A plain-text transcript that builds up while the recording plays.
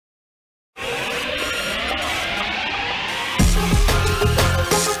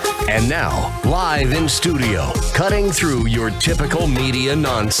And now, live in studio, cutting through your typical media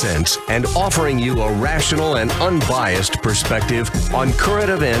nonsense and offering you a rational and unbiased perspective on current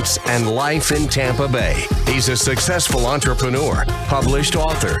events and life in Tampa Bay. He's a successful entrepreneur, published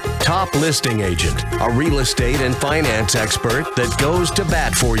author, top listing agent, a real estate and finance expert that goes to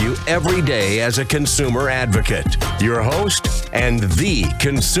bat for you every day as a consumer advocate. Your host and the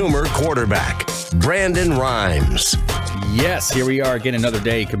consumer quarterback, Brandon Rhymes. Yes, here we are again, another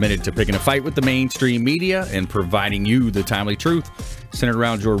day committed to picking a fight with the mainstream media and providing you the timely truth centered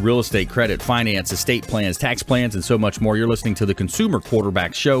around your real estate, credit, finance, estate plans, tax plans, and so much more. You're listening to the Consumer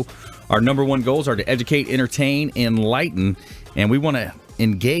Quarterback Show. Our number one goals are to educate, entertain, enlighten, and we want to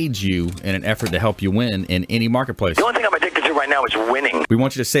engage you in an effort to help you win in any marketplace. The only thing I'm addicted to right now is winning. We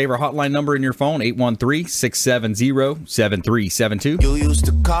want you to save our hotline number in your phone, 813-670-7372. You used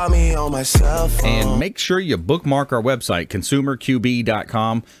to call me on my cell phone. And make sure you bookmark our website,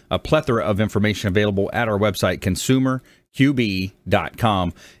 consumerqb.com. A plethora of information available at our website,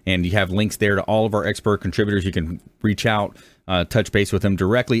 consumerqb.com. And you have links there to all of our expert contributors. You can reach out, touch base with them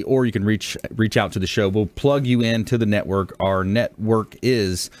directly, or you can reach out to the show. We'll plug you into the network. Our network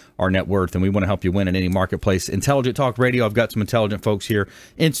is our net worth, and we want to help you win in any marketplace. Intelligent Talk Radio. I've got some intelligent folks here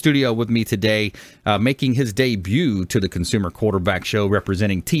in studio with me today, making his debut to the Consumer Quarterback Show,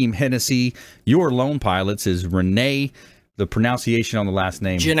 representing Team Hennessy. Your loan pilots is Renee. The pronunciation on the last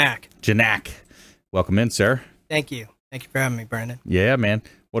name? Janak. Welcome in, sir. Thank you. Thank you for having me, Brandon. Yeah, man.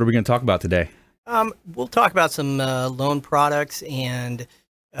 What are we going to talk about today? We'll talk about some loan products and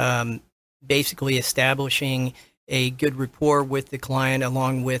basically establishing a good rapport with the client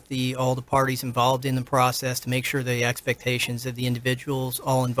along with all the parties involved in the process to make sure the expectations of the individuals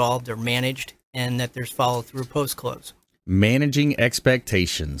all involved are managed and that there's follow-through post-close. Managing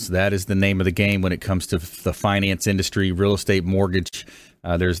expectations. That is the name of the game when it comes to the finance industry, real estate, mortgage.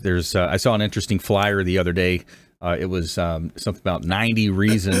 There's I saw an interesting flyer the other day. It was something about 90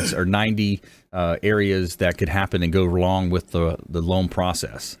 reasons or 90 areas that could happen and go wrong with the loan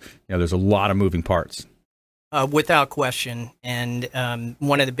process. You know, there's a lot of moving parts. Without question. And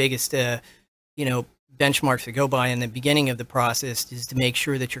one of the biggest, benchmarks to go by in the beginning of the process is to make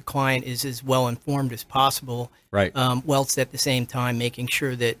sure that your client is as well informed as possible. Right. Whilst at the same time making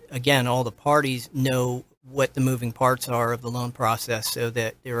sure that, again, all the parties know what the moving parts are of the loan process so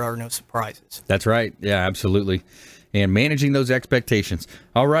that there are no surprises. That's right. Yeah, absolutely. And managing those expectations.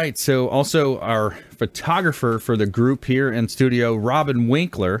 All right. So also our photographer for the group here in studio, Robin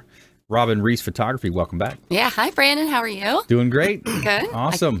Winkler, Robin Reese Photography. Welcome back. Yeah. Hi, Brandon. How are you? Doing great. Good.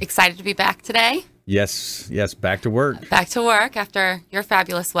 Awesome. Excited to be back today. Yes. Back to work. Back to work after your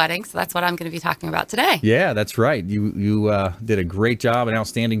fabulous wedding. So that's what I'm going to be talking about today. Yeah, that's right. You did a great job, an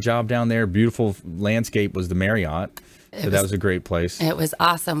outstanding job down there. Beautiful landscape was the Marriott. That was a great place. It was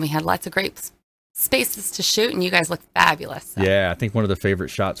awesome. We had lots of great spaces to shoot, and you guys look fabulous. So. Yeah, I think one of the favorite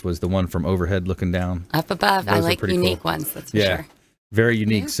shots was the one from overhead looking down. Up above. I like unique ones, that's for sure. Very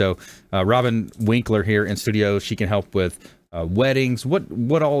unique. Yeah. So Robin Winkler here in studio, she can help with weddings.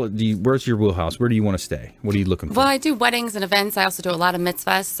 What all do you, where's your wheelhouse? Where do you want to stay? What are you looking for? Well, I do weddings and events. I also do a lot of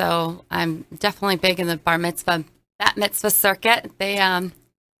mitzvahs, so I'm definitely big in the bar mitzvah, bat mitzvah circuit. They're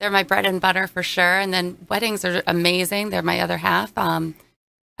my bread and butter for sure. And then weddings are amazing. They're my other half. And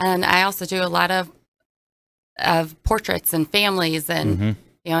I also do a lot of portraits and families, and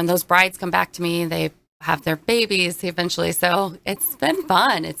and those brides come back to me. They have their babies eventually, so it's been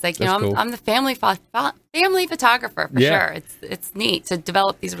fun. It's like cool. I'm the family photographer for sure. It's neat to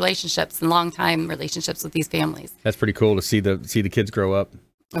develop these relationships and long time relationships with these families. That's pretty cool to see the kids grow up.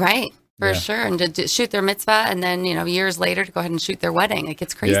 Right. For sure. And to shoot their mitzvah and then, years later to go ahead and shoot their wedding. It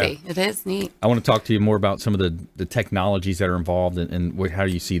gets crazy. Yeah. It is neat. I want to talk to you more about some of the technologies that are involved and how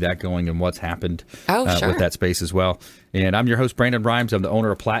you see that going and what's happened with that space as well. And I'm your host, Brandon Rhymes. I'm the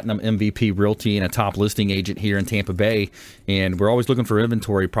owner of Platinum MVP Realty and a top listing agent here in Tampa Bay. And we're always looking for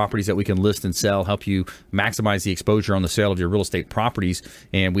inventory properties that we can list and sell, help you maximize the exposure on the sale of your real estate properties.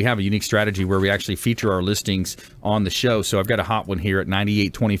 And we have a unique strategy where we actually feature our listings on the show. So I've got a hot one here at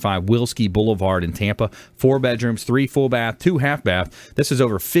 9825 Wilski Boulevard in Tampa. 4 bedrooms, 3 full bath, 2 half bath. This is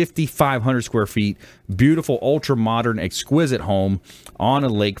over 5,500 square feet. Beautiful, ultra modern, exquisite home on a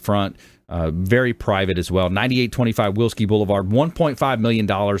lakefront. very private as well. 9825 Wilski Boulevard, $1.5 million.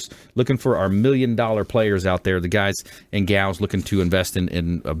 Looking for our $1 million players out there, the guys and gals looking to invest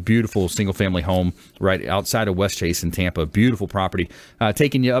in a beautiful single-family home right outside of West Chase in Tampa. Beautiful property.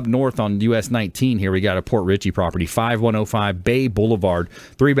 Taking you up north on US 19 here, we got a Port Richey property, 5105 Bay Boulevard,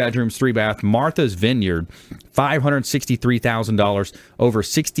 3 bedrooms, 3 bath, Martha's Vineyard, $563,000, over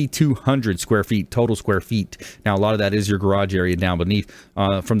 6,200 square feet, total square feet. Now, a lot of that is your garage area down beneath.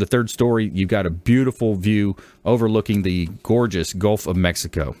 From the third story, you've got a beautiful view overlooking the gorgeous Gulf of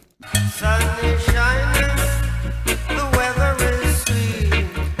Mexico. Sun is shining, the weather is sweet.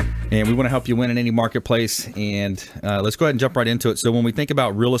 And we want to help you win in any marketplace. And let's go ahead and jump right into it. So when we think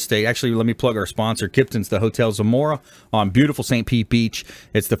about real estate, actually, let me plug our sponsor, Kipton's, the Hotel Zamora on beautiful St. Pete Beach.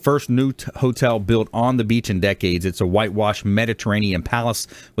 It's the first new hotel built on the beach in decades. It's a whitewashed Mediterranean palace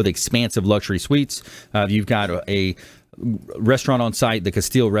with expansive luxury suites. You've got a restaurant on site. The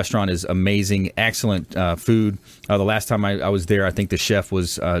Castile restaurant is amazing. Excellent food. The last time I was there, I think the chef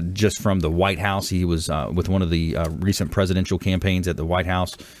was just from the White House. He was with one of the recent presidential campaigns at the White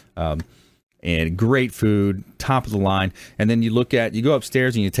House. And great food, top of the line. And then you go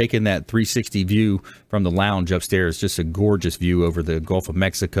upstairs and you take in that 360 view from the lounge upstairs. Just a gorgeous view over the Gulf of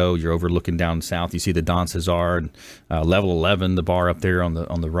Mexico. You're overlooking down south. You see the Don Cesar and level 11, the bar up there on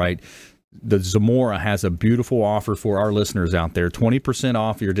the right. The Zamora has a beautiful offer for our listeners out there. 20%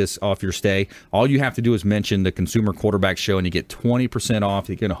 off your stay. All you have to do is mention the Consumer Quarterback Show, and you get 20% off.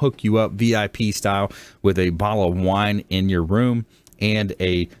 They're going to hook you up VIP style with a bottle of wine in your room and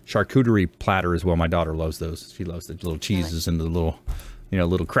a charcuterie platter as well. My daughter loves those. She loves the little cheeses and the little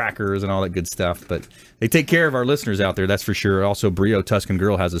crackers and all that good stuff. But they take care of our listeners out there, that's for sure. Also, Brio Tuscan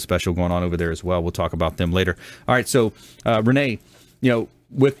Grill has a special going on over there as well. We'll talk about them later. All right, so Renee,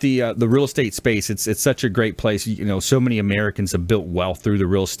 with the real estate space, it's such a great place. So many Americans have built wealth through the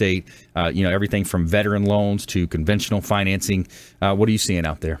real estate. Everything from veteran loans to conventional financing. What are you seeing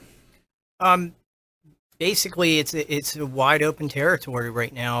out there? Basically, it's a wide open territory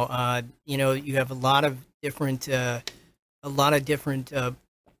right now. You have a lot of different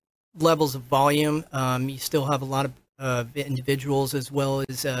levels of volume. You still have a lot of individuals as well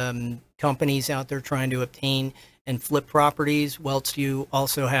as companies out there trying to obtain and flip properties, whilst you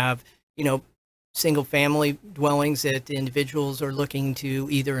also have, single family dwellings that the individuals are looking to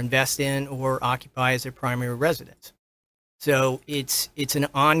either invest in or occupy as their primary residence. So it's an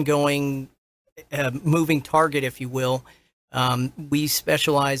ongoing moving target, if you will. We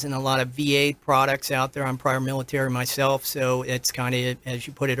specialize in a lot of VA products out there. I'm prior military myself, so it's kind of, as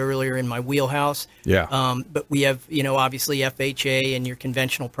you put it earlier, in my wheelhouse. Yeah. But we have, obviously FHA and your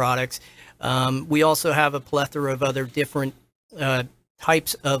conventional products. We also have a plethora of other different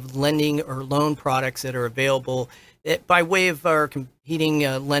types of lending or loan products that are available by way of our competing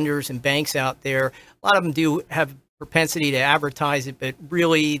lenders and banks out there. A lot of them do have propensity to advertise it, but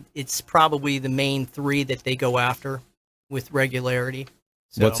really it's probably the main three that they go after with regularity.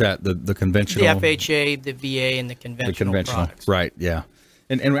 So, what's that? The conventional? The FHA, the VA, and the conventional products. Right, yeah.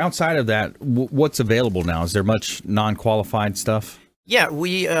 And outside of that, what's available now? Is there much non-qualified stuff? Yeah,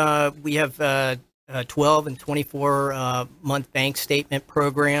 we have 12 and 24 month bank statement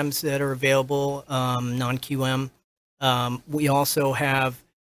programs that are available, non-QM. We also have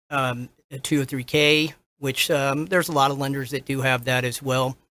a 203K, which there's a lot of lenders that do have that as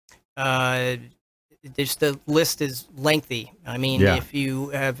well. The list is lengthy. I mean, if you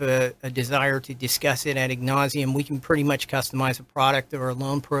have a desire to discuss it ad nauseum, we can pretty much customize a product or a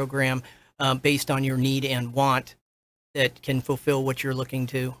loan program based on your need and want that can fulfill what you're looking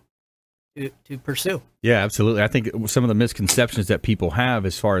to pursue. Yeah, absolutely. I think some of the misconceptions that people have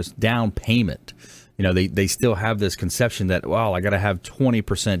as far as down payment, they still have this conception that, well, I got to have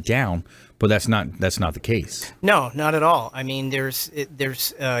 20% down, but that's not the case. No, not at all. I mean, there's the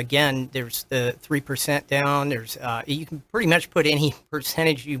 3% down. There's you can pretty much put any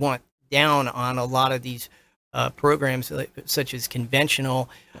percentage you want down on a lot of these programs, such as conventional.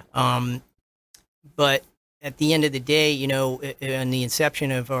 But at the end of the day, in the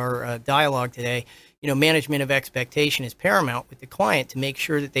inception of our dialogue today, management of expectation is paramount with the client to make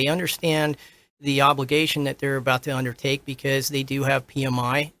sure that they understand the obligation that they're about to undertake, because they do have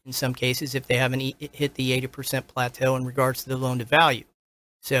PMI in some cases if they haven't hit the 80% plateau in regards to the loan to value.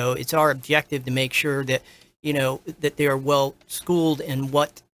 So it's our objective to make sure that, that they are well schooled in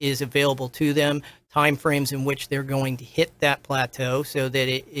what is available to them, timeframes in which they're going to hit that plateau so that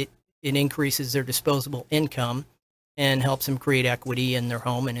it increases their disposable income and helps them create equity in their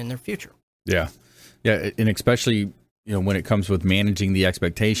home and in their future. Yeah. Yeah. And especially, when it comes with managing the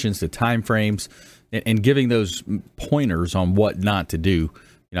expectations, the time frames, and giving those pointers on what not to do.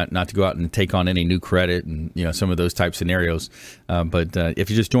 not to go out and take on any new credit and, some of those type scenarios. But if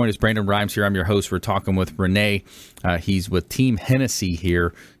you just joined us, Brandon Rhymes here. I'm your host. We're talking with Renee. He's with Team Hennessy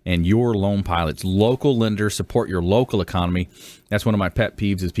here and Your Loan Pilots. Local lenders support your local economy. That's one of my pet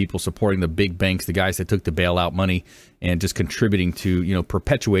peeves is people supporting the big banks, the guys that took the bailout money and just contributing to,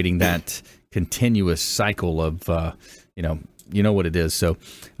 perpetuating that continuous cycle of, you know what it is. So,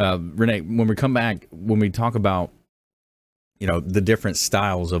 Renee, when we come back, when we talk about the different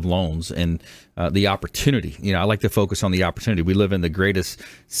styles of loans and the opportunity. I like to focus on the opportunity. We live in the greatest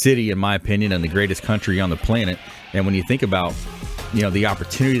city, in my opinion, and the greatest country on the planet. And when you think about, the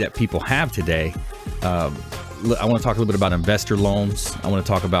opportunity that people have today, I want to talk a little bit about investor loans. I want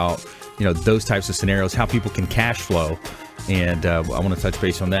to talk about, those types of scenarios, how people can cash flow. And I want to touch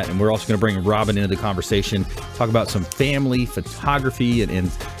base on that. And we're also going to bring Robin into the conversation, talk about some family photography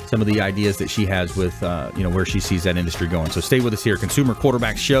and some of the ideas that she has with, where she sees that industry going. So stay with us here. Consumer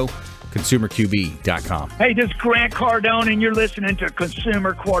Quarterback Show, ConsumerQB.com. Hey, this is Grant Cardone, and you're listening to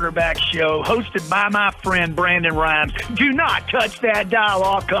Consumer Quarterback Show, hosted by my friend Brandon Rhymes. Do not touch that dial.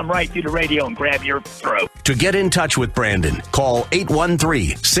 I'll come right through the radio and grab your throat. To get in touch with Brandon, call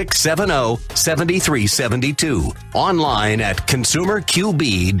 813-670-7372. Online at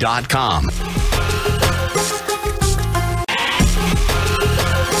ConsumerQB.com.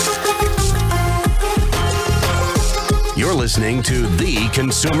 You're listening to The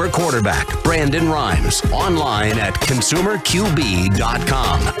Consumer Quarterback, Brandon Rhymes, online at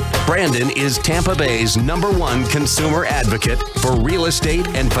ConsumerQB.com. Brandon is Tampa Bay's #1 consumer advocate for real estate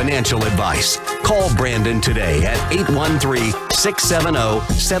and financial advice. Call Brandon today at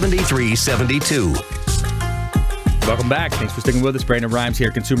 813-670-7372. Welcome back. Thanks for sticking with us. Brandon Rhymes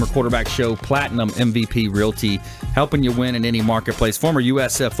here, Consumer Quarterback Show, Platinum MVP Realty, helping you win in any marketplace. Former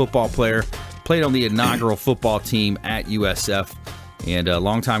USF football player, played on the inaugural football team at USF, and a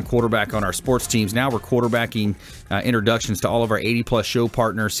longtime quarterback on our sports teams. Now we're quarterbacking introductions to all of our 80-plus show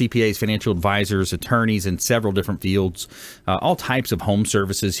partners, CPAs, financial advisors, attorneys in several different fields, all types of home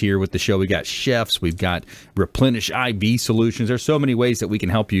services here with the show. We got chefs. We've got Replenish IB solutions. There's so many ways that we can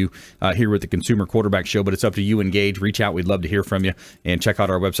help you here with the Consumer Quarterback Show, but it's up to you. Engage. Reach out. We'd love to hear from you. And check out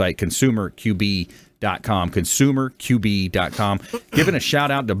our website, ConsumerQB.com. Giving a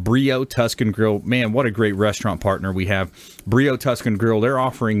shout out to Brio Tuscan Grill. Man, what a great restaurant partner we have. Brio Tuscan Grill. They're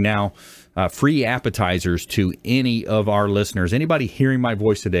offering now free appetizers to any of our listeners. Anybody hearing my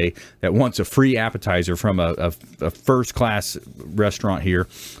voice today that wants a free appetizer from a first-class restaurant here,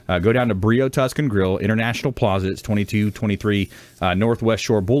 go down to Brio Tuscan Grill, International Plaza. It's 2223 Northwest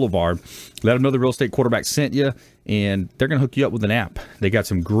Shore Boulevard. Let them know the Real Estate Quarterback sent you, and they're going to hook you up with an app. They got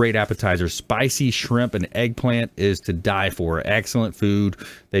some great appetizers. Spicy shrimp and eggplant is to die for. Excellent food.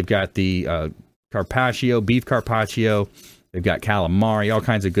 They've got the carpaccio, beef carpaccio. They've got calamari, all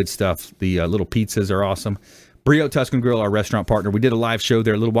kinds of good stuff. The little pizzas are awesome. Brio Tuscan Grill, our restaurant partner. We did a live show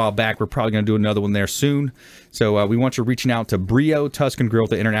there a little while back. We're probably going to do another one there soon. So we want you reaching out to Brio Tuscan Grill at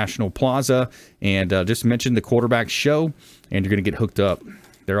the International Plaza, and just mention the Quarterback Show, and you're going to get hooked up.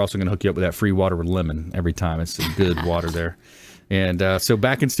 They're also going to hook you up with that free water with lemon every time. It's some good water there. And so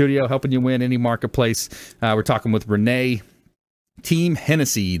back in studio, helping you win any marketplace. We're talking with Renee, Team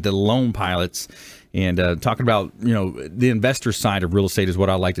Hennessy, the Loan Pilots. And talking about, the investor side of real estate is what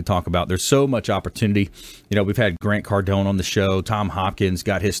I like to talk about. There's so much opportunity. We've had Grant Cardone on the show. Tom Hopkins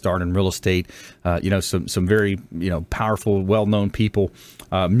got his start in real estate. Some very, powerful, well-known people,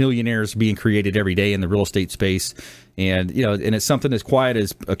 millionaires being created every day in the real estate space. And, and it's something as quiet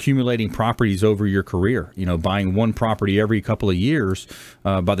as accumulating properties over your career, buying one property every couple of years.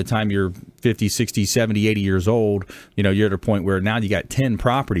 By the time you're 50, 60, 70, 80 years old, you're at a point where now you got 10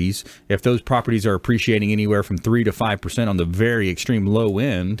 properties. If those properties are appreciating anywhere from 3 to 5% on the very extreme low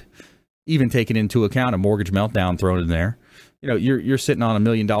end, even taking into account a mortgage meltdown thrown in there, you're sitting on $1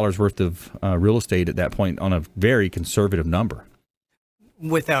 million worth of real estate at that point on a very conservative number.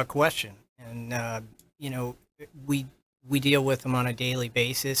 Without question. And, we deal with them on a daily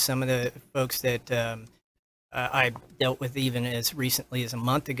basis. Some of the folks that I dealt with even as recently as a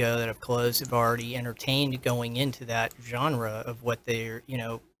month ago that have closed have already entertained going into that genre of what they're,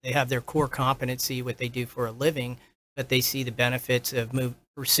 they have their core competency, what they do for a living, but they see the benefits of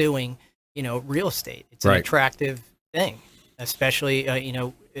pursuing, real estate. It's an attractive thing, especially,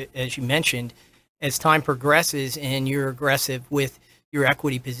 as you mentioned, as time progresses and you're aggressive with your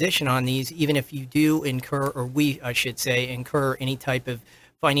equity position on these, even if you do incur any type of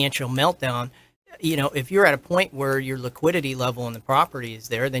financial meltdown, if you're at a point where your liquidity level in the property is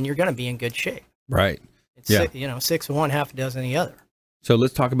there, then you're going to be in good shape. Right. It's 6 of one, half a dozen of the other. So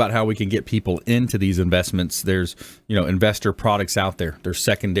let's talk about how we can get people into these investments. There's, investor products out there. There's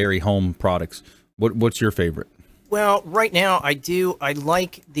secondary home products. What's your favorite? Well, right now I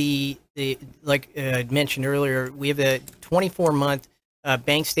like the like I mentioned earlier, we have a 24-month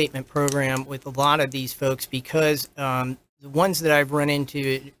bank statement program with a lot of these folks because the ones that I've run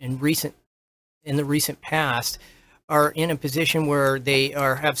into in the recent past are in a position where they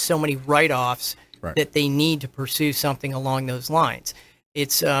have so many write-offs that they need to pursue something along those lines.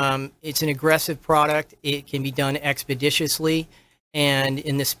 It's an aggressive product. It can be done expeditiously, and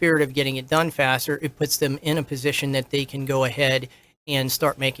in the spirit of getting it done faster, it puts them in a position that they can go ahead and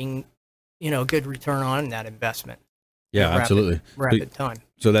start making, a good return on that investment. Yeah, absolutely. Rapid time.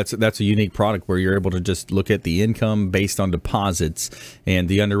 So that's a unique product where you're able to just look at the income based on deposits, and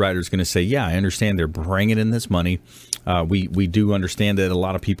the underwriter is going to say, yeah, I understand they're bringing in this money. We do understand that a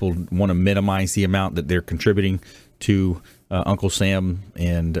lot of people want to minimize the amount that they're contributing to Uncle Sam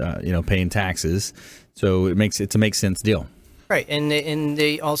and paying taxes. So it's a make sense deal. Right, and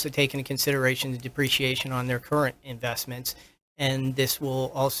they also take into consideration the depreciation on their current investments, and this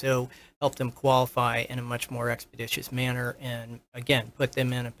will also help them qualify in a much more expeditious manner, and again, put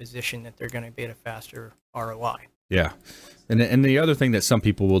them in a position that they're going to be at a faster ROI. Yeah, and the other thing that some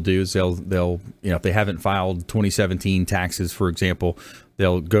people will do is they'll if they haven't filed 2017 taxes, for example,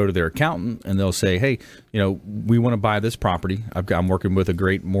 they'll go to their accountant and they'll say, hey, we want to buy this property. I'm working with a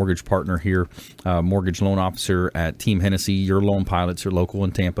great mortgage partner here, mortgage loan officer at Team Hennessy. Your loan pilots are local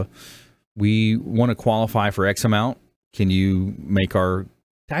in Tampa. We want to qualify for X amount. Can you make our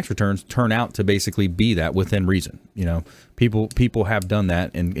tax returns turn out to basically be that within reason? People have done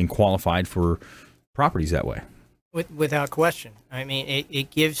that and qualified for properties that way. Without question. I mean,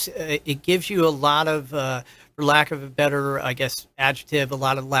 it gives you a lot of, for lack of a better, I guess, adjective, a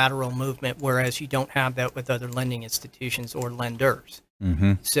lot of lateral movement, whereas you don't have that with other lending institutions or lenders.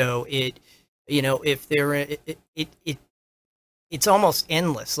 Mm-hmm. So it's almost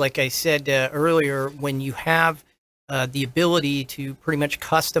endless. Like I said earlier, when you have the ability to pretty much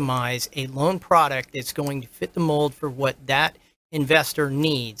customize a loan product that's going to fit the mold for what that investor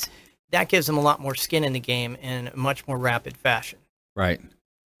needs, that gives them a lot more skin in the game in a much more rapid fashion. Right.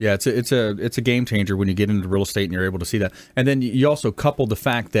 Yeah, it's a game changer when you get into real estate and you're able to see that. And then you also couple the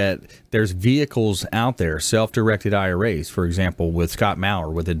fact that there's vehicles out there, self-directed IRAs, for example, with Scott Maurer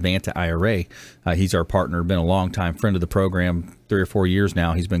with Advanta IRA. He's our partner, been a long-time friend of the program, 3 or 4 years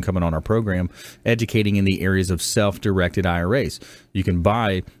now. He's been coming on our program, educating in the areas of self-directed IRAs. You can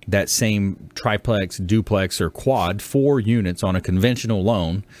buy that same triplex, duplex, or quad, 4 units on a conventional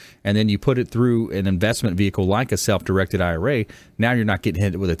loan, and then you put it through an investment vehicle like a self-directed IRA. Now you're not getting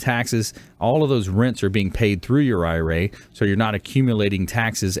hit with the taxes. All of those rents are being paid through your IRA, so you're not accumulating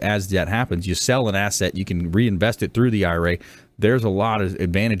taxes as that happens. You sell an asset, you can reinvest it through the IRA. There's a lot of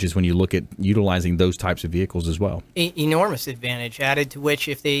advantages when you look at utilizing those types of vehicles as well. Enormous advantage, added to which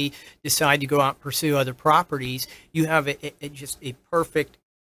if they decide to go out and pursue other properties, you have just a perfect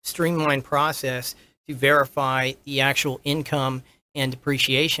streamlined process to verify the actual income and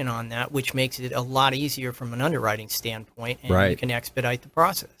depreciation on that, which makes it a lot easier from an underwriting standpoint, and you can expedite the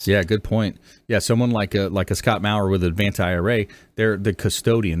process. Yeah, good point. Yeah, someone like a Scott Maurer with Advanta IRA, they're the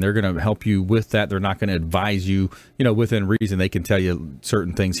custodian. They're going to help you with that. They're not going to advise you, within reason. They can tell you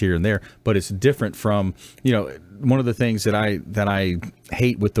certain things here and there, but it's different from, one of the things that I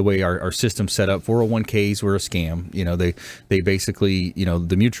hate with the way our system's set up. 401ks were a scam. They basically,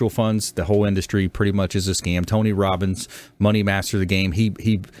 the mutual funds, the whole industry pretty much is a scam. Tony Robbins, money master of the game,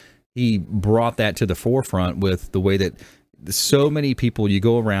 he brought that to the forefront with the way that so many people, you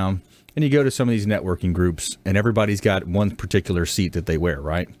go around and you go to some of these networking groups and everybody's got one particular seat that they wear,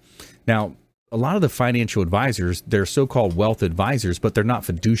 right? Now, a lot of the financial advisors, they're so-called wealth advisors, but they're not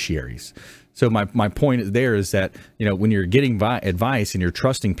fiduciaries. So my point there is that, when you're getting advice and you're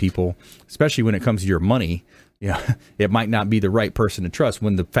trusting people, especially when it comes to your money, it might not be the right person to trust,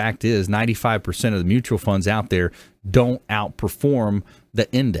 when the fact is 95% of the mutual funds out there don't outperform the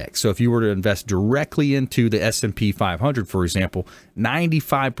index. So if you were to invest directly into the S&P 500, for example,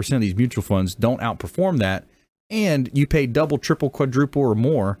 95% of these mutual funds don't outperform that, and you pay double, triple, quadruple, or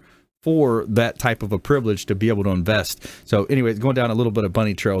more for that type of a privilege to be able to invest. So anyway, going down a little bit of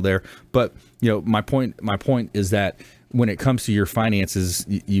bunny trail there, but my point is that when it comes to your finances,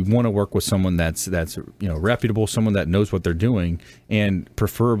 you want to work with someone that's reputable, someone that knows what they're doing, and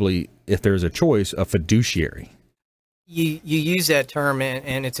preferably, if there's a choice, a fiduciary. You use that term,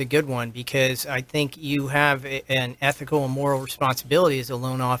 and it's a good one, because I think you have an ethical and moral responsibility as a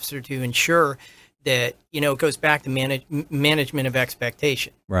loan officer to ensure that, it goes back to management of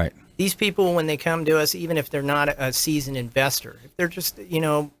expectation. Right. these people, when they come to us, even if they're not a seasoned investor, if they're just,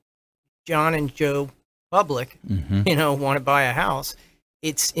 John and Joe Public, want to buy a house,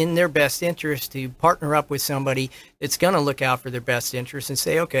 it's in their best interest to partner up with somebody that's going to look out for their best interest and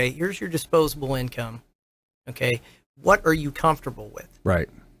say, okay, here's your disposable income. Okay, what are you comfortable with? Right.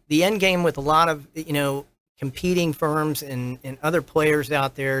 The end game with a lot of, competing firms and other players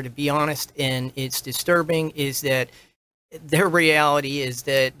out there, to be honest, and it's disturbing, is that their reality is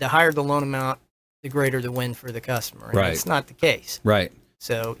that the higher the loan amount, the greater the win for the customer. And right. It's not the case. Right.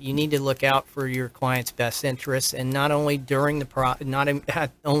 So you need to look out for your client's best interests, and not only during not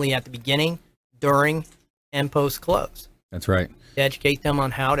only at the beginning, during, and post close. That's right. To educate them on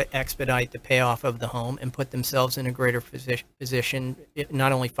how to expedite the payoff of the home and put themselves in a greater position,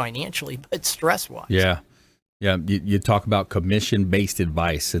 not only financially but stress-wise. Yeah. Yeah, you talk about commission-based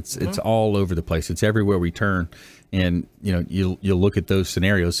advice. It's all over the place. It's everywhere we turn, and you'll look at those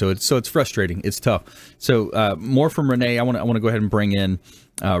scenarios. So it's frustrating. It's tough. So more from Renee. I want to go ahead and bring in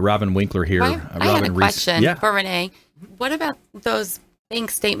Robin Winkler here. I had a question for Renee. What about those bank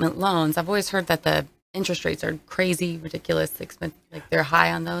statement loans? I've always heard that the interest rates are crazy, ridiculous, expensive. Like they're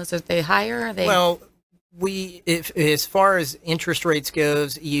high on those. Are they higher? Are they? Well, if as far as interest rates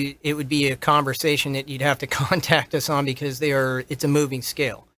goes, it would be a conversation that you'd have to contact us on, because it's a moving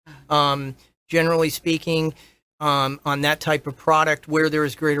scale. Generally speaking, on that type of product where there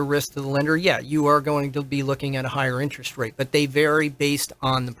is greater risk to the lender, you are going to be looking at a higher interest rate, but they vary based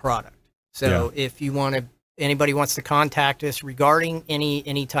on the product. So if anybody wants to contact us regarding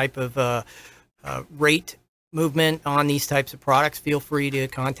any type of rate movement on these types of products, feel free to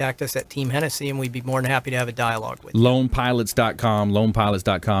contact us at Team Hennessy, and we'd be more than happy to have a dialogue with you. Loanpilots.com,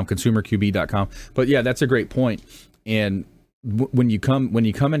 consumerqb.com. But that's a great point. And when you come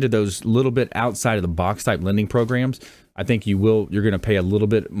into those little bit outside of the box type lending programs, I think you're going to pay a little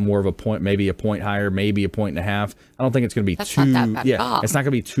bit more of a point, maybe a point higher, maybe a point and a half. I don't think it's going to be That's not that bad at all. It's not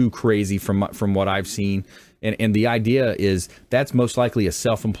going to be too crazy from what I've seen. And the idea is that's most likely a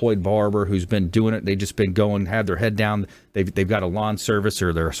self-employed barber who's been doing it. They've just been going, had their head down. They've got a lawn service,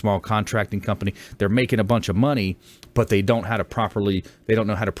 or they're a small contracting company. They're making a bunch of money, but they don't know how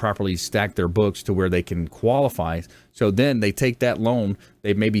to properly stack their books to where they can qualify. So then they take that loan.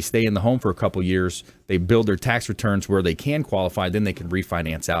 They maybe stay in the home for a couple years. They build their tax returns where they can qualify. Then they can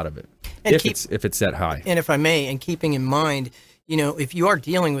refinance out of it if it's that high. And if I may, and keeping in mind, if you are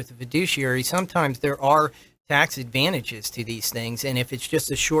dealing with a fiduciary, sometimes there are tax advantages to these things, and if it's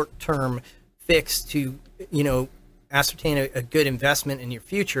just a short-term fix to ascertain a good investment in your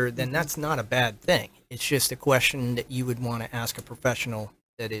future, then that's not a bad thing. It's just a question that you would want to ask a professional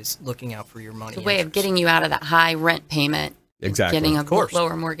that is looking out for your money. It's a way of getting you out of that high rent payment. Exactly. Getting a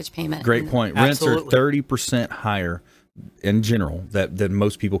lower mortgage payment. Great point. Absolutely. Rents are 30% higher in general than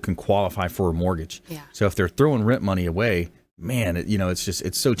most people can qualify for a mortgage. Yeah. So if they're throwing rent money away, man,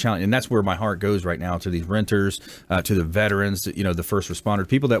 it's so challenging. And that's where my heart goes right now, to these renters, to the veterans, the first responders,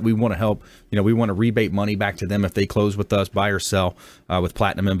 people that we want to help. We want to rebate money back to them if they close with us, buy or sell with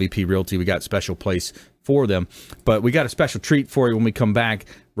Platinum MVP Realty. We got a special place for them. But we got a special treat for you when we come back.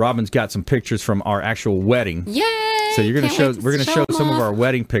 Robin's got some pictures from our actual wedding. Yay! So we're going to show some of our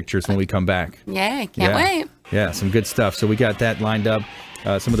wedding pictures when we come back. Yay, can't wait. Yeah, some good stuff. So we got that lined up.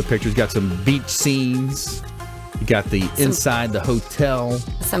 Some of the pictures, got some beach scenes. You got the inside the hotel.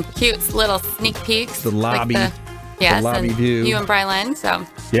 Some cute little sneak peeks. The lobby. The lobby view. You and Brylan, so.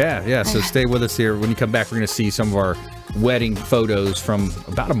 Yeah. So stay with us here. When you come back, we're going to see some of our wedding photos from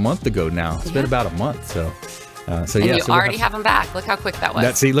about a month ago now. It's been about a month, so. You already have them back. Look how quick that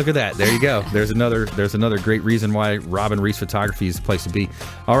was. See, look at that. There you go. There's another great reason why Robin Reese Photography is the place to be.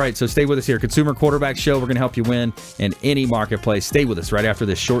 All right, so stay with us here. Consumer Quarterback Show. We're going to help you win in any marketplace. Stay with us right after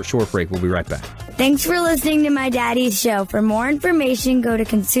this short break. We'll be right back. Thanks for listening to my daddy's show. For more information, go to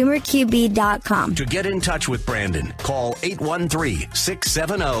consumerqb.com. To get in touch with Brandon, call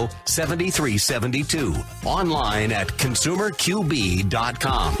 813-670-7372. Online at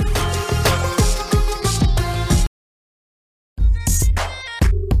consumerqb.com.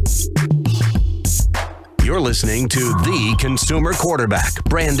 You're listening to the Consumer Quarterback,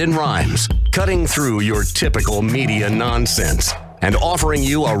 Brandon Rhymes, cutting through your typical media nonsense and offering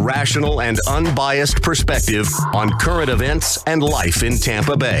you a rational and unbiased perspective on current events and life in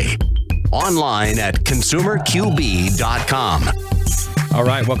Tampa Bay. Online at consumerqb.com. All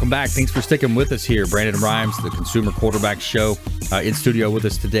right, welcome back. Thanks for sticking with us here. Brandon Rhymes, the Consumer Quarterback Show. In studio with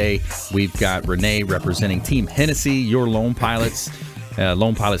us today, we've got Renee representing Team Hennessy, your loan pilots.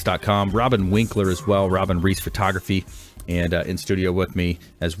 Loanpilots.com. Robin Winkler as well, Robin Reese Photography, and in studio with me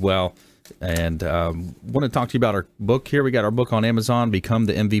as well. And want to talk to you about our book here. We got our book on Amazon, Become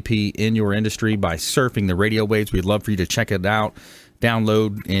the MVP in Your Industry by Surfing the Radio Waves. We'd love for you to check it out,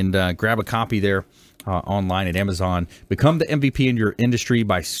 download, and grab a copy there online at Amazon. Become the MVP in your industry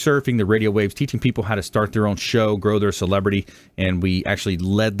by surfing the radio waves, teaching people how to start their own show, grow their celebrity. And we actually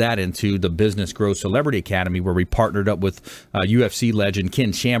led that into the Business Grow Celebrity Academy, where we partnered up with UFC legend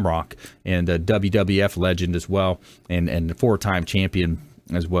Ken Shamrock and a WWF legend as well, and four-time champion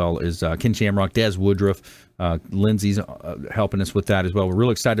as well as Ken Shamrock, Des Woodruff. Lindsay's helping us with that as well. We're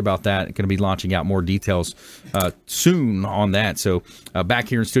really excited about that. Going to be launching out more details soon on that. So back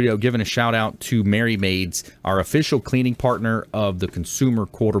here in studio, giving a shout out to Mary Maids, our official cleaning partner of the Consumer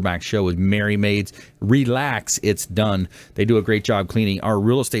Quarterback Show is Mary Maids. Relax, it's done. They do a great job cleaning our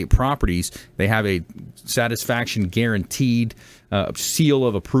real estate properties. They have a satisfaction guaranteed seal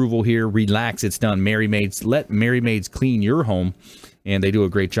of approval here. Relax, it's done. Mary Maids. Let Mary Maids clean your home. And they do a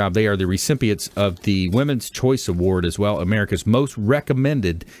great job. They are the recipients of the Women's Choice Award as well. America's most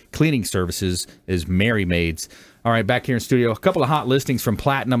recommended cleaning services is Mary Maids. All right, back here in studio, a couple of hot listings from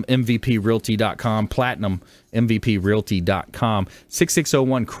PlatinumMVPRealty.com, PlatinumMVPRealty.com,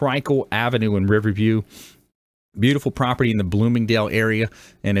 6601 Crikel Avenue in Riverview. Beautiful property in the Bloomingdale area,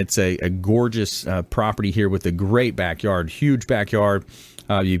 and it's a gorgeous property here with a great backyard, huge backyard.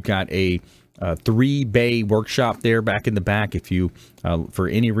 You've got a 3-bay workshop there back in the back. If you, for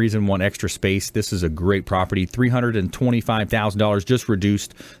any reason, want extra space, this is a great property. $325,000, just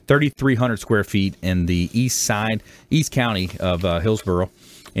reduced, 3,300 square feet in the east county of Hillsborough.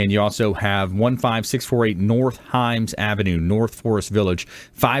 And you also have 15648 North Himes Avenue, North Forest Village.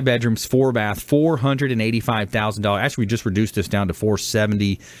 5 bedrooms, 4 bath, $485,000. Actually, we just reduced this down to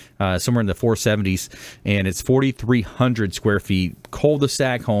 $470,000, somewhere in the 470s. And it's 4,300 square feet,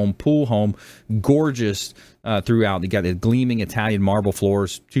 cul-de-sac home, pool home, gorgeous throughout. You got the gleaming Italian marble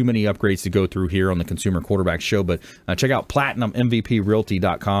floors. Too many upgrades to go through here on the Consumer Quarterback Show, but check out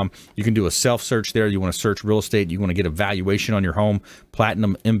PlatinumMVPRealty.com. You can do a self-search there. You want to search real estate. You want to get a valuation on your home.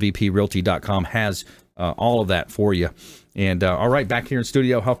 PlatinumMVPRealty.com has all of that for you. And all right, back here in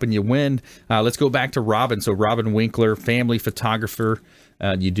studio helping you win. Let's go back to Robin. So Robin Winkler, family photographer.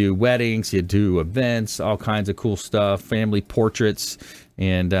 You do weddings, you do events, all kinds of cool stuff, family portraits.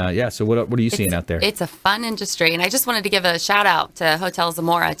 And so what are you seeing out there? It's a fun industry. And I just wanted to give a shout out to Hotel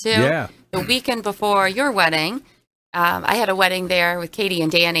Zamora, too. Yeah. The weekend before your wedding, I had a wedding there with Katie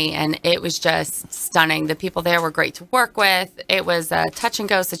and Danny, and it was just stunning. The people there were great to work with. It was a touch and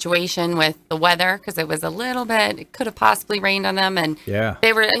go situation with the weather because it was a little bit, it could have possibly rained on them. And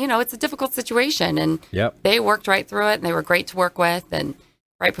they were, it's a difficult situation. And they worked right through it, and they were great to work with. And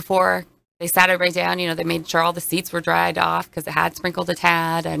right before they sat everybody down, they made sure all the seats were dried off because it had sprinkled a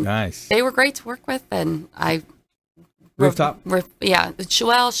tad. And they were great to work with. And Rooftop?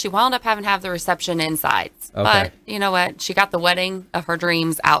 She wound up having to have the reception inside. Okay. But you know what? She got the wedding of her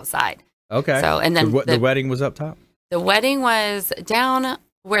dreams outside. Okay. So, and then the wedding was up top? The wedding was down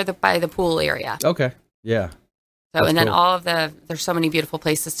by the pool area. Okay. Yeah. So, and then cool. There's so many beautiful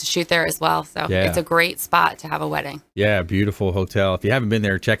places to shoot there as well. So it's a great spot to have a wedding. Yeah, beautiful hotel. If you haven't been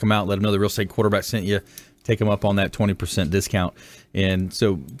there, check them out. Let them know the Real Estate Quarterback sent you. Take them up on that 20% discount. And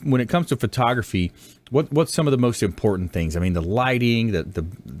so when it comes to photography, what's some of the most important things? I mean, the lighting,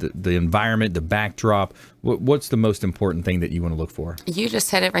 the environment, the backdrop. What's the most important thing that you want to look for? You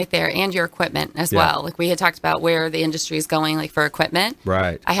just hit it right there, and your equipment as well. Like we had talked about where the industry is going, like for equipment.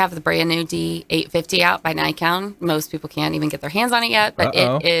 Right. I have the brand new D850 out by Nikon. Most people can't even get their hands on it yet, but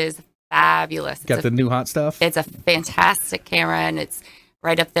it is fabulous. Got the new hot stuff? It's a fantastic camera, and it's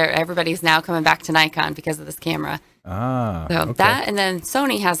right up there. Everybody's now coming back to Nikon because of this camera. That, and then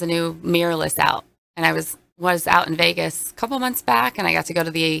Sony has a new mirrorless out. And I was out in Vegas a couple months back, and I got to go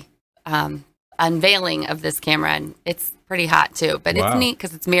to the unveiling of this camera, and it's pretty hot too. But it's neat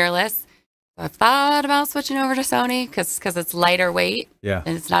because it's mirrorless. So I've thought about switching over to Sony because it's lighter weight, and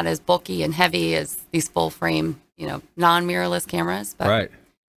it's not as bulky and heavy as these full frame, non-mirrorless cameras. But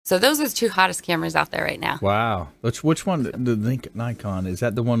so those are the two hottest cameras out there right now. Wow. Which one? The Nikon, is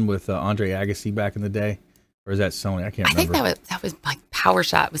that the one with Andre Agassi back in the day? Or is that Sony? I can't remember. I think that was like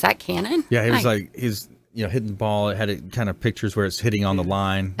PowerShot. Was that Canon? Yeah, it was like his hitting the ball. It had kind of pictures where it's hitting on the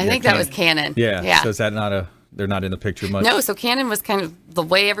line. I think that was Canon. Yeah. So is that they're not in the picture much? No, so Canon was kind of the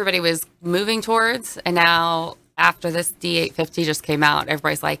way everybody was moving towards, and now after this D850 just came out,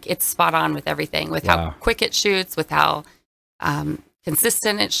 everybody's like, it's spot on with everything, with how quick it shoots, with how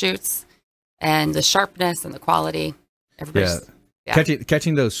consistent it shoots, and the sharpness and the quality. Everybody's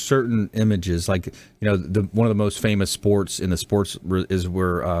Catching those certain images, like one of the most famous sports in the sports is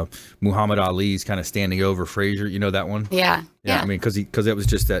where Muhammad Ali's kind of standing over Frazier. You know that one? Yeah. I mean, because it was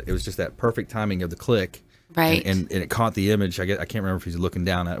just that perfect timing of the click, right? And it caught the image. I can't remember if he's looking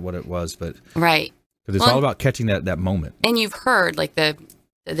down at what it was, but right. Because it's all about catching that moment. And you've heard like the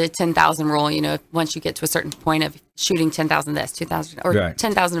 10,000 rule. Once you get to a certain point of shooting 10,000 this, 2,000 or right.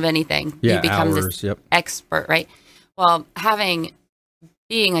 10,000 of anything, you become this expert, right? Well,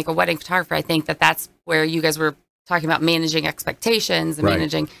 being like a wedding photographer, I think that's where you guys were talking about managing expectations and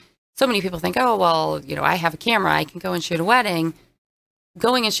managing. So many people think, oh, well, I have a camera, I can go and shoot a wedding.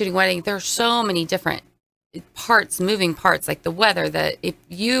 Going and shooting a wedding, there are so many different moving parts, like the weather, that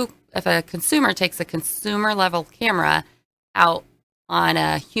if a consumer takes a consumer level camera out on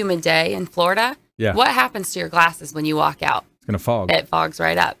a humid day in Florida, what happens to your glasses when you walk out? It's going to fog. It fogs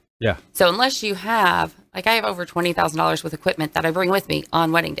right up. Yeah. So unless you have, I have over $20,000 with equipment that I bring with me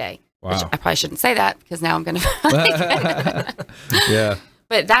on wedding day. Wow. Which I probably shouldn't say that because now I'm going to. Yeah.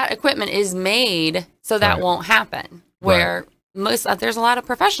 But that equipment is made so that won't happen. Where there's a lot of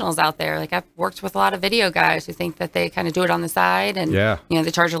professionals out there. Like I've worked with a lot of video guys who think that they kind of do it on the side and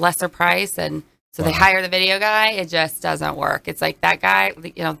they charge a lesser price, and so they hire the video guy. It just doesn't work. It's like that guy,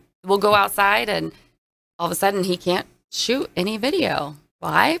 we'll go outside and all of a sudden he can't shoot any video.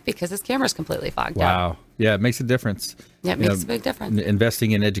 Why? Because his camera's completely fogged up. Wow. Yeah, it makes a difference. Yeah, it makes a big difference.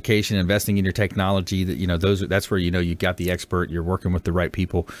 Investing in education, investing in your technology, that's where you got the expert, you're working with the right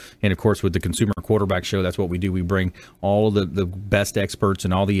people. And of course with the Consumer Quarterback Show, that's what we do. We bring all of the best experts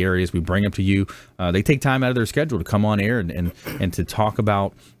in all the areas. We bring them to you. They take time out of their schedule to come on air and to talk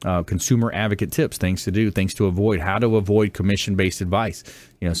about consumer advocate tips, things to do, things to avoid, how to avoid commission-based advice.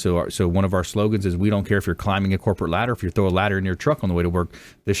 So one of our slogans is, we don't care if you're climbing a corporate ladder, if you throw a ladder in your truck on the way to work,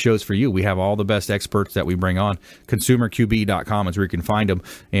 this show's for you. We have all the best experts that we bring on. ConsumerQB.com is where you can find them.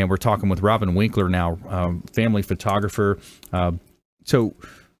 And we're talking with Robin Winkler now, family photographer. So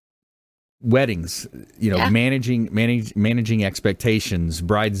weddings, managing expectations,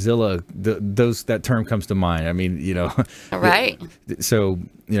 bridezilla, that term comes to mind. I mean, right. So,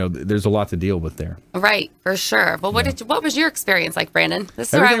 there's a lot to deal with there. Right, for sure. Well, what was your experience like, Brandon? This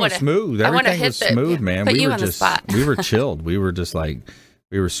is Everything was smooth. Everything was smooth, man. Put you on the spot. We were chilled. We were just like,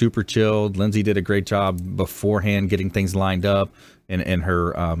 we were super chilled. Lindsay did a great job beforehand getting things lined up, and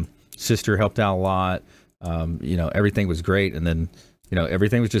her sister helped out a lot. Everything was great, and then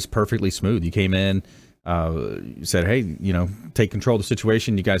everything was just perfectly smooth. You came in, you said, hey, take control of the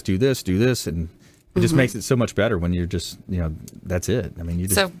situation. You guys do this, and it just makes it so much better when you're just, that's it. I mean,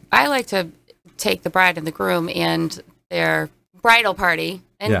 So I like to take the bride and the groom and their bridal party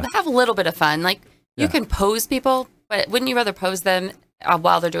and have a little bit of fun. Like you can pose people, but wouldn't you rather pose them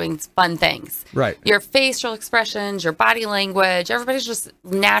while they're doing fun things? Right. Your facial expressions, your body language, everybody's just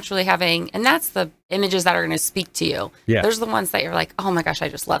naturally having, and that's the images that are going to speak to you. Yeah. Those are the ones that you're like, oh my gosh, I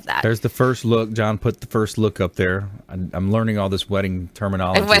just love that. There's the first look. John put the first look up there. I'm learning all this wedding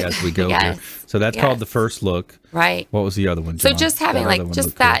terminology as we go here. So that's called the first look. Right. What was the other one, John? So just having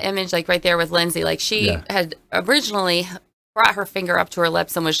that image, like right there with Lindsay, like she had originally brought her finger up to her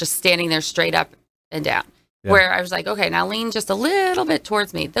lips and was just standing there straight up and down. Yeah. Where I was like, okay, now lean just a little bit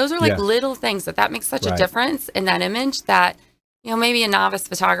towards me. Those are like little things that makes such a difference in that image that, maybe a novice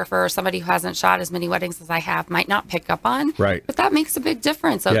photographer or somebody who hasn't shot as many weddings as I have might not pick up on. Right. But that makes a big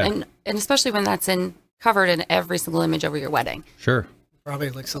difference. And especially when that's covered in every single image over your wedding. Sure.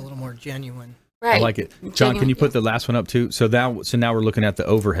 Probably looks a little more genuine. Right. I like it. John, can you put the last one up too? So now we're looking at the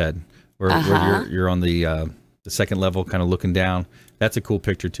overhead where you're on the second level kind of looking down. That's a cool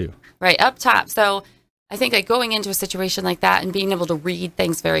picture too. Right. Up top. So I think like going into a situation like that and being able to read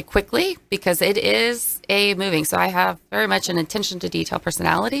things very quickly, because it is a moving. So I have very much an attention to detail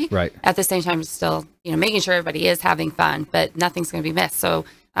personality. Right. At the same time, still, making sure everybody is having fun, but nothing's going to be missed. So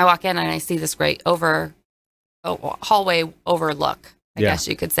I walk in and I see this great hallway overlook, I guess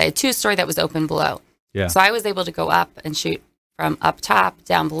you could say, a 2-story that was open below. Yeah. So I was able to go up and shoot from up top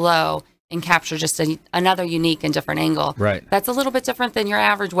down below and capture just another unique and different angle. Right. That's a little bit different than your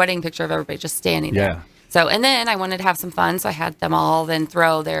average wedding picture of everybody just standing there. Yeah. So, and then I wanted to have some fun, so I had them all then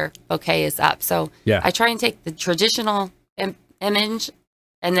throw their bouquets up. So I try and take the traditional image,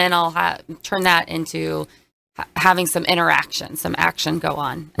 and then I'll turn that into having some interaction, some action go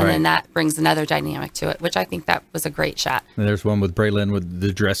on. And then that brings another dynamic to it, which I think that was a great shot. And there's one with Braylon with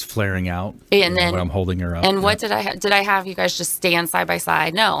the dress flaring out. And then when I'm holding her up. And what did I have you guys just stand side by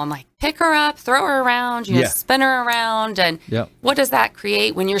side? No, I'm like, pick her up, throw her around, spin her around. And what does that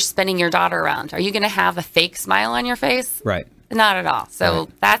create when you're spinning your daughter around? Are you going to have a fake smile on your face? Right. Not at all. So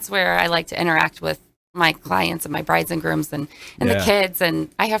that's where I like to interact with my clients and my brides and grooms and the kids. And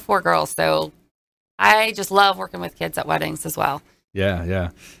I have 4 girls, so I just love working with kids at weddings as well. Yeah.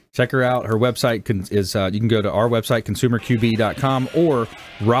 Check her out. Her website is you can go to our website, consumerqb.com, or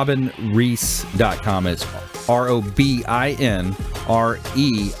robinreiss.com. It's ROBINREISS,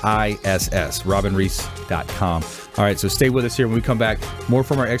 robinreiss.com. All right, so stay with us here. When we come back, more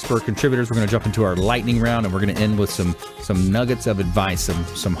from our expert contributors. We're going to jump into our lightning round, and we're going to end with some nuggets of advice,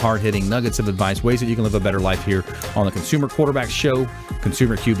 some hard-hitting nuggets of advice, ways that you can live a better life here on the Consumer Quarterback Show,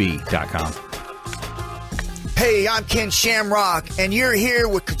 consumerqb.com. Hey, I'm Ken Shamrock, and you're here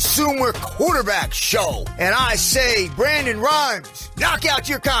with Consumer Quarterback Show. And I say, Brandon Rhymes, knock out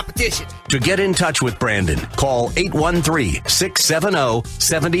your competition. To get in touch with Brandon, call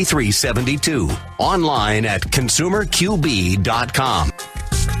 813-670-7372. Online at consumerqb.com.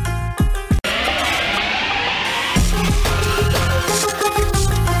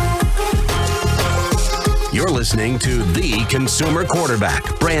 You're listening to The Consumer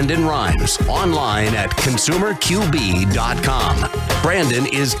Quarterback, Brandon Rhymes, online at consumerqb.com. Brandon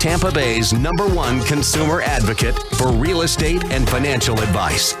is Tampa Bay's #1 consumer advocate for real estate and financial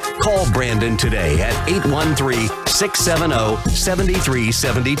advice. Call Brandon today at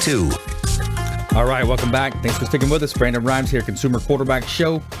 813-670-7372. All right, welcome back. Thanks for sticking with us. Brandon Rhymes here, Consumer Quarterback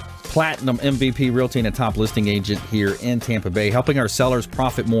Show. Platinum MVP Realty and a top listing agent here in Tampa Bay, helping our sellers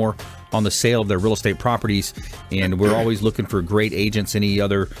profit more on the sale of their real estate properties. And we're always looking for great agents, any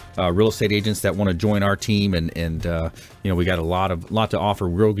other real estate agents that want to join our team. And we got a lot to offer.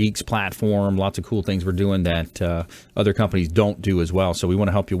 Real Geeks platform, lots of cool things we're doing that other companies don't do as well. So we want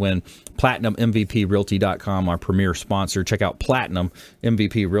to help you win. PlatinumMVPRealty.com, our premier sponsor. Check out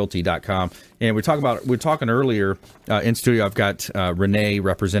PlatinumMVPRealty.com. And we're talking earlier in studio. I've got Renee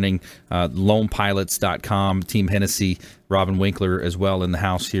representing LoanPilots.com, Team Hennessy, Robin Winkler as well in the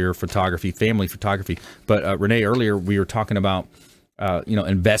house here, family photography. But Renee, earlier we were talking about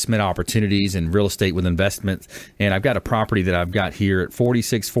investment opportunities and real estate with investments. And I've got a property that I've got here at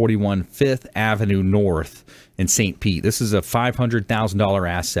 4641 5th Avenue North in St. Pete. This is a $500,000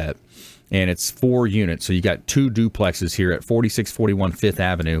 asset, and it's 4 units. So you got 2 duplexes here at 4641 5th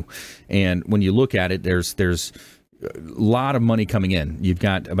Avenue. And when you look at it, there's a lot of money coming in. You've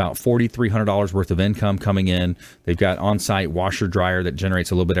got about $4,300 worth of income coming in. They've got on-site washer dryer that generates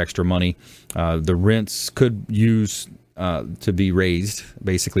a little bit extra money. The rents could use to be raised.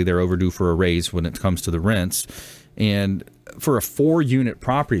 Basically, they're overdue for a raise when it comes to the rents. And for a 4-unit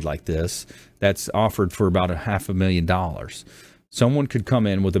property like this, that's offered for about $500,000. Someone could come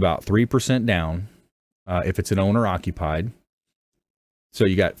in with about 3% down if it's an owner-occupied. So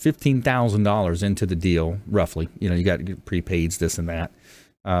you got $15,000 into the deal, roughly. You got prepaids, this and that.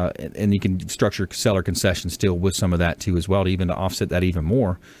 And you can structure seller concessions still with some of that too as well, to offset that even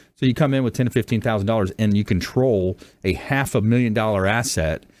more. So you come in with $10,000 to $15,000 and you control a $500,000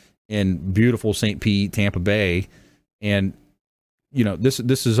 asset in beautiful St. Pete, Tampa Bay. And,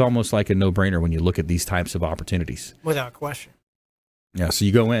 this is almost like a no-brainer when you look at these types of opportunities. Without question. Yeah, so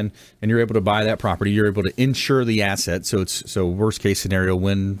you go in and you're able to buy that property. You're able to insure the asset. So worst case scenario,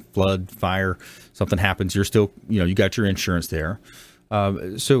 wind, flood, fire, something happens. You're still, you got your insurance there.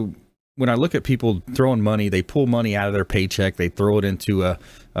 So when I look at people throwing money, they pull money out of their paycheck, they throw it into a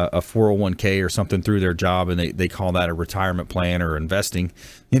 401k or something through their job, and they call that a retirement plan or investing.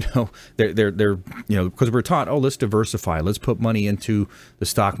 They're because we're taught, let's diversify, let's put money into the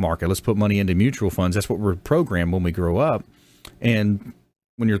stock market, let's put money into mutual funds. That's what we're programmed when we grow up. And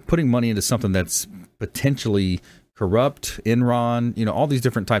when you're putting money into something that's potentially corrupt, Enron, all these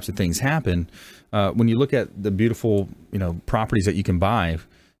different types of things happen. When you look at the beautiful, properties that you can buy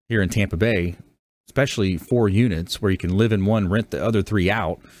here in Tampa Bay, especially 4 units where you can live in one, rent the other 3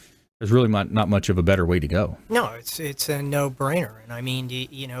 out, there's really not much of a better way to go. No, it's a no-brainer. And I mean,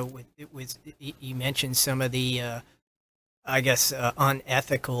 you mentioned some of the,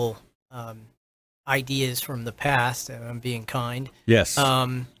 unethical ideas from the past. I'm being kind. Yes.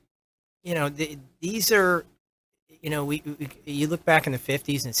 These are, you look back in the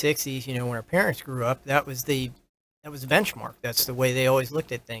 50s and 60s, when our parents grew up, that was the benchmark. That's the way they always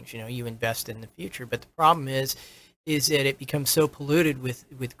looked at things. You invest in the future. But the problem is that it becomes so polluted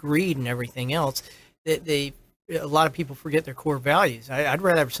with greed and everything else that a lot of people forget their core values. I'd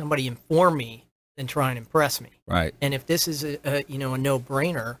rather have somebody inform me than try and impress me. Right. And if this is a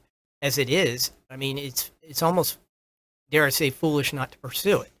no-brainer, as it is, I mean, it's almost, dare I say, foolish not to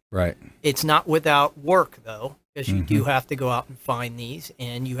pursue it. Right. It's not without work, though, because you do have to go out and find these,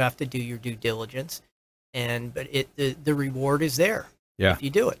 and you have to do your due diligence. But the reward is there. Yeah. If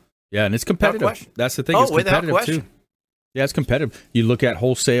you do it. Yeah, and it's competitive. That's the thing. It's without competitive question. too. Yeah, it's competitive. You look at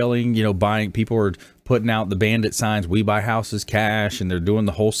wholesaling, buying, people are putting out the bandit signs, we buy houses cash, and they're doing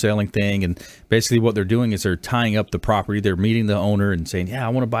the wholesaling thing. And basically what they're doing is they're tying up the property. They're meeting the owner and saying, yeah, I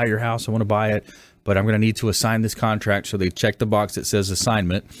want to buy your house. I want to buy it, but I'm going to need to assign this contract. So they check the box that says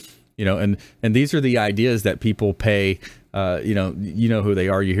assignment, and these are the ideas that people pay. You know who they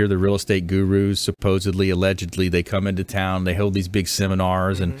are. You hear the real estate gurus, supposedly, allegedly, they come into town, they hold these big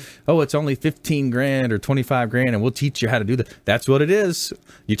seminars and, it's only 15 grand or 25 grand and we'll teach you how to do that. That's what it is.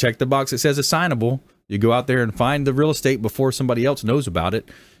 You check the box that says assignable. You go out there and find the real estate before somebody else knows about it.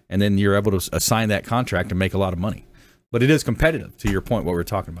 And then you're able to assign that contract and make a lot of money. But it is competitive, to your point, what we're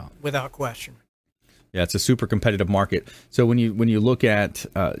talking about. Without question. Yeah, it's a super competitive market. So when you look at,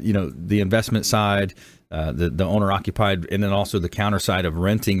 the investment side, the owner occupied, and then also the counter side of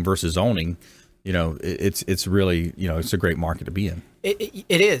renting versus owning, it's really, it's a great market to be in. It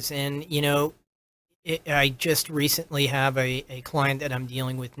is. And, I just recently have a client that I'm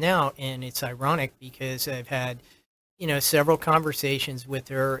dealing with now, and it's ironic because I've had, several conversations with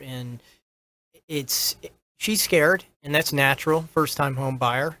her, and she's scared, and that's natural. First time home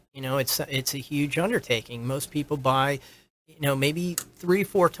buyer, it's a huge undertaking. Most people buy, maybe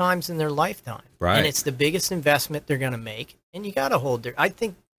 3-4 times in their lifetime. Right. And it's the biggest investment they're going to make. And you got to hold I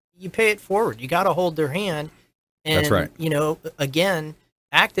think you pay it forward. You got to hold their hand. And, that's right. Again,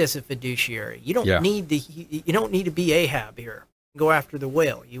 act as a fiduciary. You don't need to be Ahab here. Go after the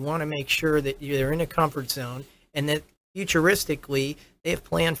whale. You want to make sure that they're in a comfort zone and that futuristically they have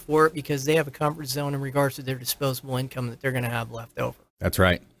planned for it because they have a comfort zone in regards to their disposable income that they're going to have left over. That's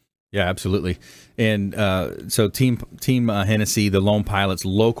right. Yeah, absolutely. And so Team Hennessy, the Loan Pilots,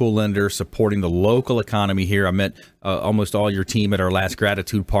 local lender supporting the local economy here. I met almost all your team at our last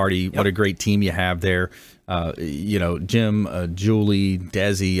gratitude party. Yep. What a great team you have there. Jim, Julie,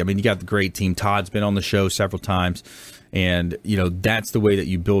 Desi. I mean, you got the great team. Todd's been on the show several times. And, that's the way that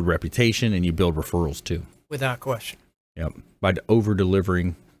you build reputation and you build referrals too. Without question. Yep. By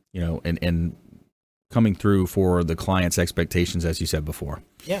over-delivering, and coming through for the client's expectations, as you said before.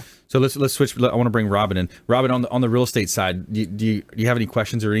 Yeah. So let's switch. I want to bring Robin in. Robin, on the real estate side, do you have any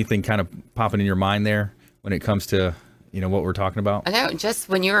questions or anything kind of popping in your mind there when it comes to what we're talking about? I know. Just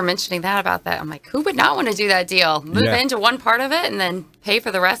when you were mentioning that, I'm like, who would not want to do that deal? Move into one part of it and then pay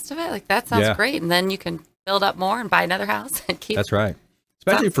for the rest of it. Like that sounds great. And then you can build up more and buy another house and keep. That's right.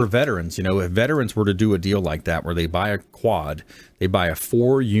 Especially for veterans, if veterans were to do a deal like that where they buy a quad, they buy a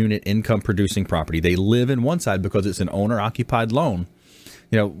 4-unit income-producing property, they live in one side because it's an owner-occupied loan.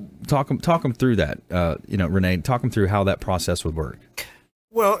 Talk them through that. Renee, talk them through how that process would work.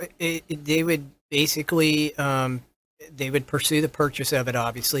 Well, they would basically they would pursue the purchase of it.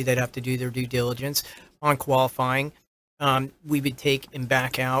 Obviously, they'd have to do their due diligence on qualifying. We would take and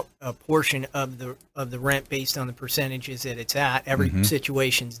back out a portion of the rent based on the percentages that it's at. Every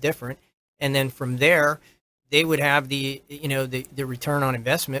situation's different, and then from there, they would have the return on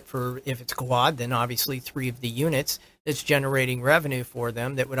investment for, if it's quad, then obviously 3 of the units that's generating revenue for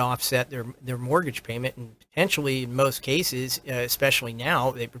them that would offset their mortgage payment, and potentially in most cases, especially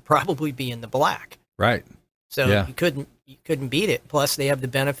now, they would probably be in the black. Right. So you couldn't beat it. Plus, they have the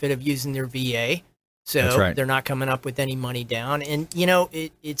benefit of using their VA. So they're not coming up with any money down. And,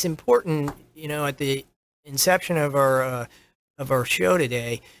 it's important, at the inception of our show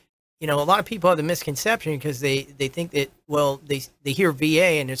today, a lot of people have the misconception because they think that, they hear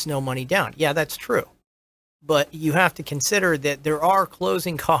VA and there's no money down. Yeah, that's true. But you have to consider that there are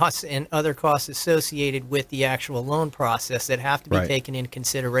closing costs and other costs associated with the actual loan process that have to be taken into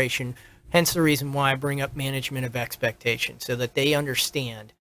consideration. Hence the reason why I bring up management of expectations, so that they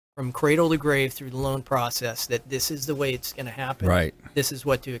understand from cradle to grave through the loan process that this is the way it's going to happen. Right. This is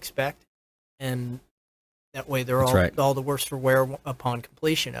what to expect. And that way they're all the worse for wear upon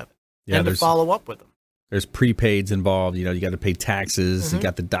completion of it. Yeah, and to follow up with them. There's prepaids involved. You got to pay taxes. You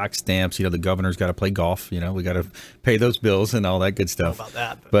got the doc stamps. The governor's got to play golf. We got to pay those bills and all that good stuff. About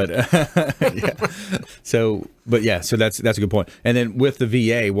that. But So that's a good point. And then with the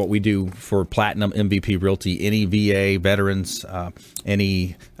VA, what we do for Platinum MVP Realty, any VA veterans,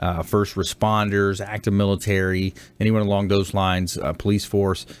 any first responders, active military, anyone along those lines, police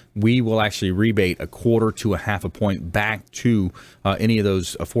force, we will actually rebate 1/4 to 1/2 point back to any of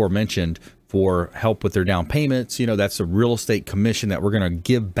those aforementioned for help with their down payments. That's a real estate commission that we're going to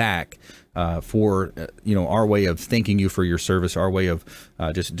give back for, our way of thanking you for your service, our way of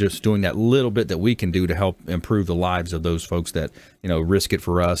just doing that little bit that we can do to help improve the lives of those folks that, risk it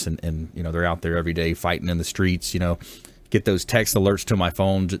for us. And they're out there every day fighting in the streets, get those text alerts to my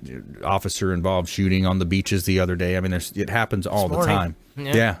phone, officer involved shooting on the beaches the other day. I mean, it happens all the time.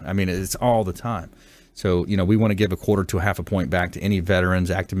 Yeah. I mean, it's all the time. So, we want to give a quarter to a half a point back to any veterans,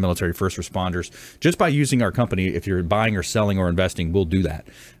 active military, first responders. Just by using our company, if you're buying or selling or investing, we'll do that.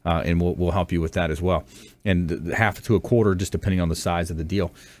 And we'll help you with that as well. And half to a quarter, just depending on the size of the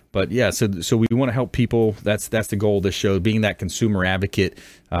deal. But yeah, so we want to help people. That's the goal of this show, being that consumer advocate.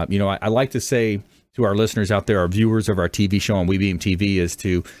 I like to say to our listeners out there, our viewers of our TV show on WeBeam TV, is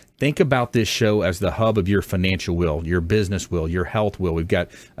to think about this show as the hub of your financial will, your business will, your health will. We've got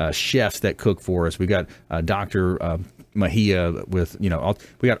chefs that cook for us. We've got Dr. Mahia with,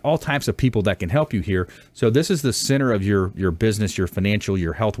 we got all types of people that can help you here. So this is the center of your business, your financial,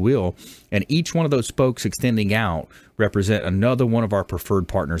 your health will. And each one of those spokes extending out represent another one of our preferred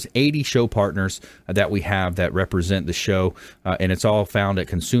partners, 80 show partners that we have that represent the show. And it's all found at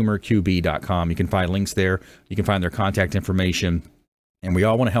consumerqb.com. You can find links there. You can find their contact information. And we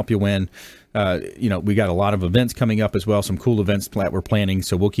all want to help you win. We got a lot of events coming up as well, some cool events that we're planning,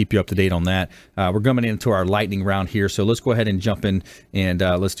 so we'll keep you up to date on that. We're coming into our lightning round here, so let's go ahead and jump in and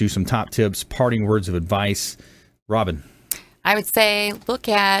let's do some top tips, parting words of advice. Robin. I would say look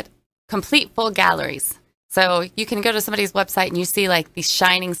at complete full galleries. So you can go to somebody's website and you see like these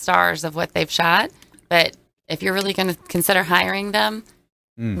shining stars of what they've shot, but if you're really going to consider hiring them,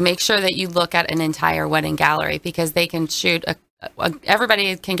 make sure that you look at an entire wedding gallery, because they can shoot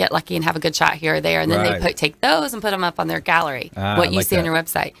everybody can get lucky and have a good shot here or there, and then they take those and put them up on their gallery, what you see on your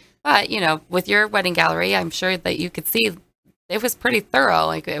website. But, with your wedding gallery, I'm sure that you could see it was pretty thorough.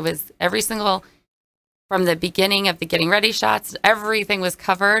 Like, it was every single, from the beginning of the getting ready shots, everything was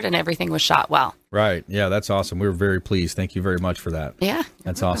covered and everything was shot well. Right. Yeah, that's awesome. We were very pleased. Thank you very much for that. Yeah.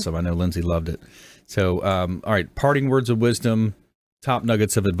 That's awesome. I know Lindsay loved it. So, all right, parting words of wisdom, top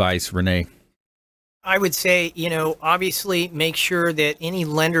nuggets of advice, Renee. I would say, obviously make sure that any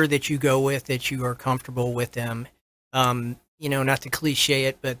lender that you go with, that you are comfortable with them. Not to cliche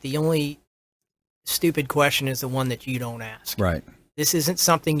it, but the only stupid question is the one that you don't ask. Right. This isn't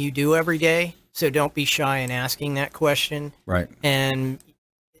something you do every day, so don't be shy in asking that question. Right. And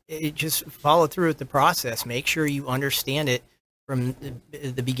just follow through with the process. Make sure you understand it from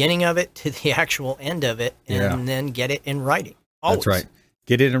the beginning of it to the actual end of it, and then get it in writing. Always. That's right.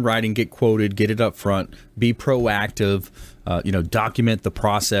 Get it in writing, get quoted, get it up front, be proactive, document the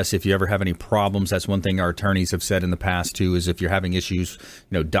process. If you ever have any problems, that's one thing our attorneys have said in the past too, is if you're having issues,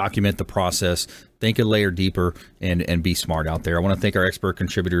 document the process, think a layer deeper, and be smart out there. I want to thank our expert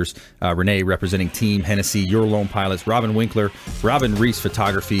contributors, Renee representing Team Hennessy, Your Loan Pilots, Robin Winkler, Robin Reese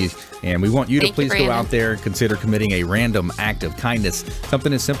Photography, and we want you to please go out there and consider committing a random act of kindness.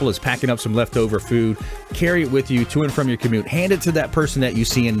 Something as simple as packing up some leftover food, carry it with you to and from your commute, hand it to that person that you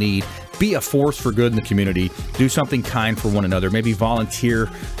see in need. Be a force for good in the community. Do something kind for one another. Maybe volunteer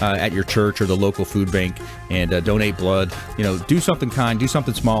at your church or the local food bank and donate blood. Do something kind, do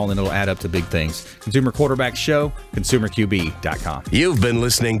something small, and it'll add up to big things. Consumer Quarterback Show, consumerqb.com. You've been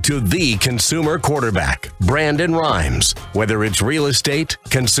listening to the Consumer Quarterback, Brandon Rhymes. Whether it's real estate,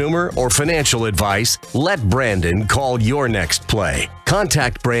 consumer, or financial advice, let Brandon call your next play.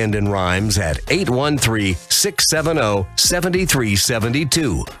 Contact Brandon Rhymes at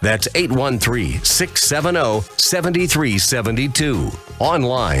 813-670-7372. That's 813-670-7372.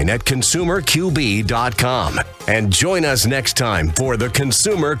 Online at consumerqb.com. And join us next time for the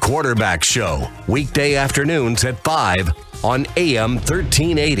Consumer Quarterback Show. Weekday afternoons at 5 on AM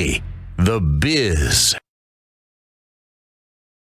 1380. The Biz.